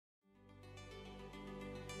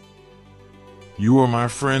You are my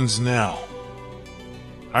friends now.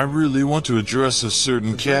 I really want to address a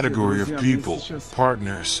certain category of people,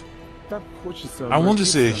 partners. I want to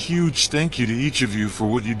say a huge thank you to each of you for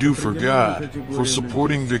what you do for God, for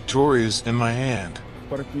supporting Victorious and my hand.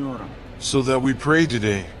 So that we pray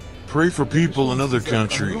today. Pray for people in other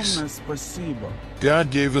countries. God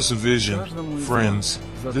gave us a vision, friends.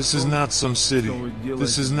 This is not some city.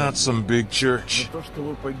 This is not some big church.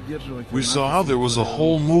 We saw how there was a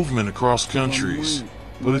whole movement across countries.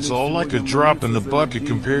 But it's all like a drop in the bucket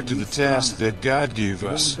compared to the task that God gave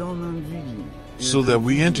us. So that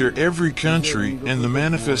we enter every country and the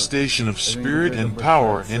manifestation of spirit and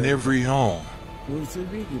power in every home.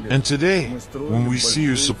 And today, when we see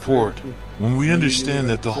your support, when we understand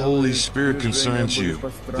that the Holy Spirit concerns you,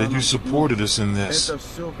 that you supported us in this,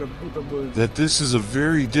 that this is a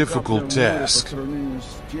very difficult task.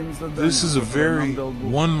 This is a very,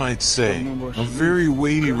 one might say, a very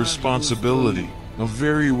weighty responsibility, a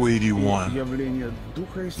very weighty one,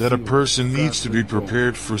 that a person needs to be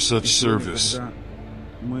prepared for such service.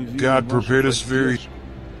 God prepared us very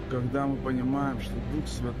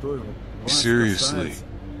seriously.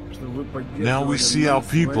 Now we see how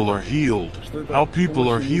people are healed. How people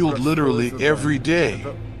are healed literally every day.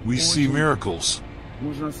 We see miracles.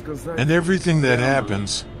 And everything that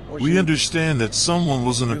happens, we understand that someone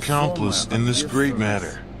was an accomplice in this great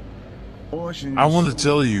matter. I want to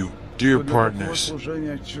tell you, dear partners,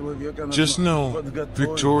 just know,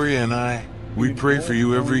 Victoria and I, we pray for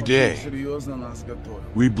you every day.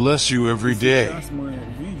 We bless you every day.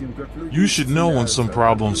 You should know when some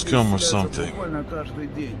problems come or something.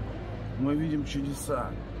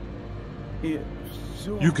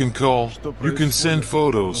 You can call, you can send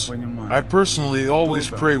photos. I personally always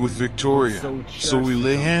pray with Victoria, so we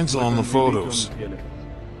lay hands on the photos.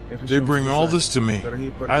 They bring all this to me.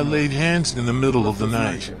 I laid hands in the middle of the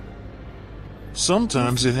night.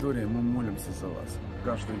 Sometimes it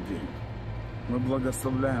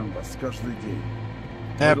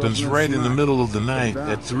happens right in the middle of the night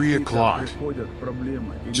at 3 o'clock.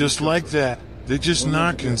 Just like that, they just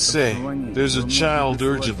knock and say, there's a child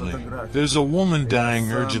urgently, there's a woman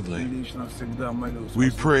dying urgently. We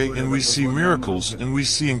pray and we see miracles and we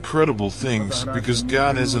see incredible things because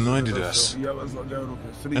God has anointed us.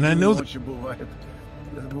 And I know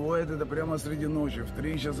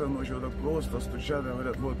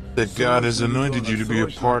that God has anointed you to be a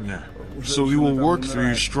partner, so He will work through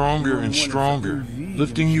you stronger and stronger,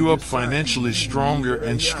 lifting you up financially stronger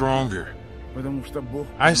and stronger.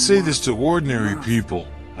 I say this to ordinary people.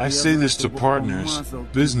 I say this to partners,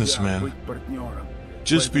 businessmen.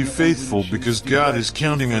 Just be faithful because God is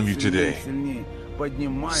counting on you today.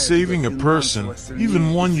 Saving a person,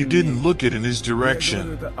 even one you didn't look at in His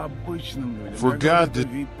direction. For God to...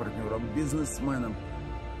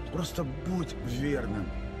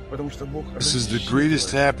 This is the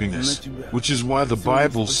greatest happiness, which is why the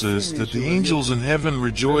Bible says that the angels in heaven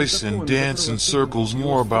rejoice and dance in circles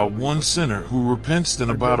more about one sinner who repents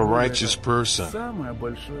than about a righteous person.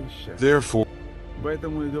 Therefore,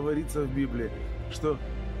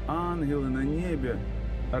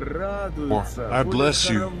 I bless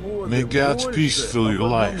you. May God's peace fill your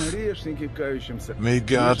life. May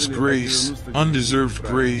God's grace, undeserved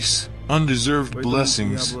blessings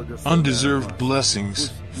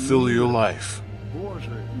fill your life.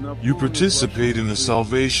 You participate in the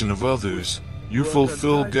salvation of others. You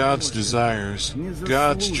fulfill God's desires,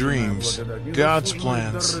 God's dreams, God's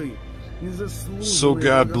plans. So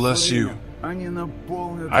God bless you.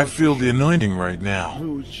 I feel the anointing right now.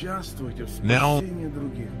 Now, in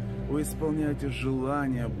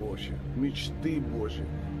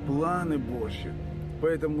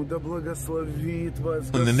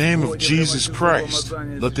the name of Jesus Christ,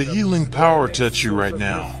 let the healing power touch you right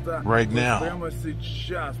now. Right now.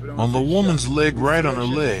 On the woman's leg, right on her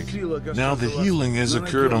leg. Now the healing has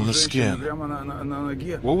occurred on the skin.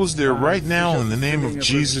 What was there right now in the name of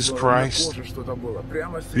Jesus Christ?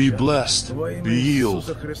 Be blessed. Be healed.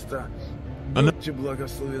 Another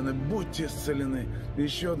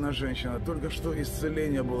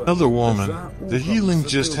woman, the healing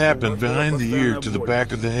just happened behind the ear to the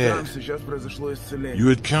back of the head. You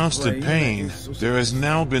had constant pain. There has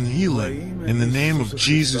now been healing in the name of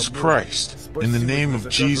Jesus Christ. In the name of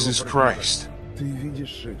Jesus Christ.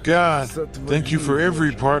 God, thank you for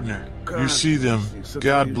every partner. You see them.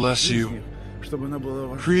 God bless you.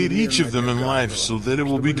 Create each of them in life so that it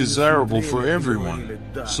will be desirable for everyone,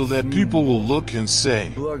 so that people will look and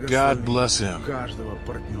say, God bless him.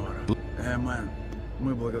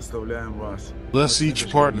 Bless each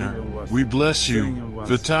partner. We bless you,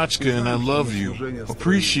 Vitachka, and I love you,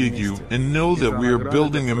 appreciate you, and know that we are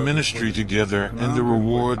building a ministry together, and the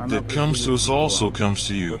reward that comes to us also comes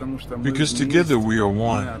to you. Because together we are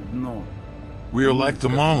one. We are like the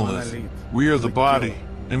monolith. We are the body,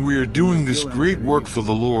 and we are doing this great work for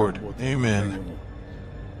the Lord. Amen.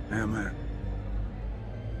 Amen.